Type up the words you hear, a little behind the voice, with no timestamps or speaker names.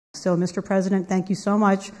So, Mr. President, thank you so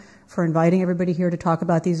much for inviting everybody here to talk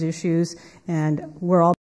about these issues, and we're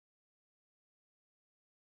all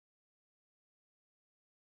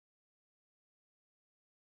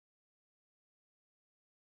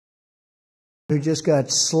who just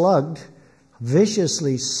got slugged,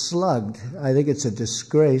 viciously slugged. I think it's a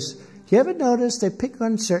disgrace. You ever notice they pick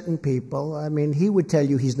on certain people? I mean, he would tell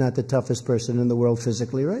you he's not the toughest person in the world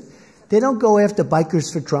physically, right? They don't go after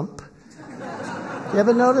bikers for Trump. You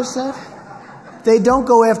ever notice that? They don't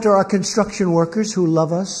go after our construction workers who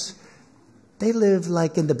love us. They live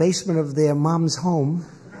like in the basement of their mom's home.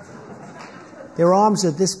 Their arms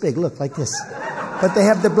are this big, look, like this. But they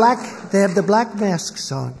have the black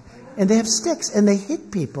masks on. And they have sticks, and they hit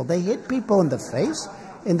people. They hit people in the face,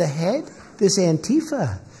 in the head. This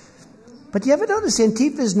Antifa. But you ever notice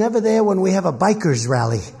Antifa is never there when we have a bikers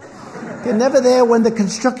rally? They're never there when the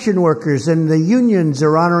construction workers and the unions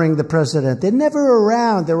are honoring the president. They're never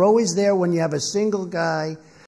around. They're always there when you have a single guy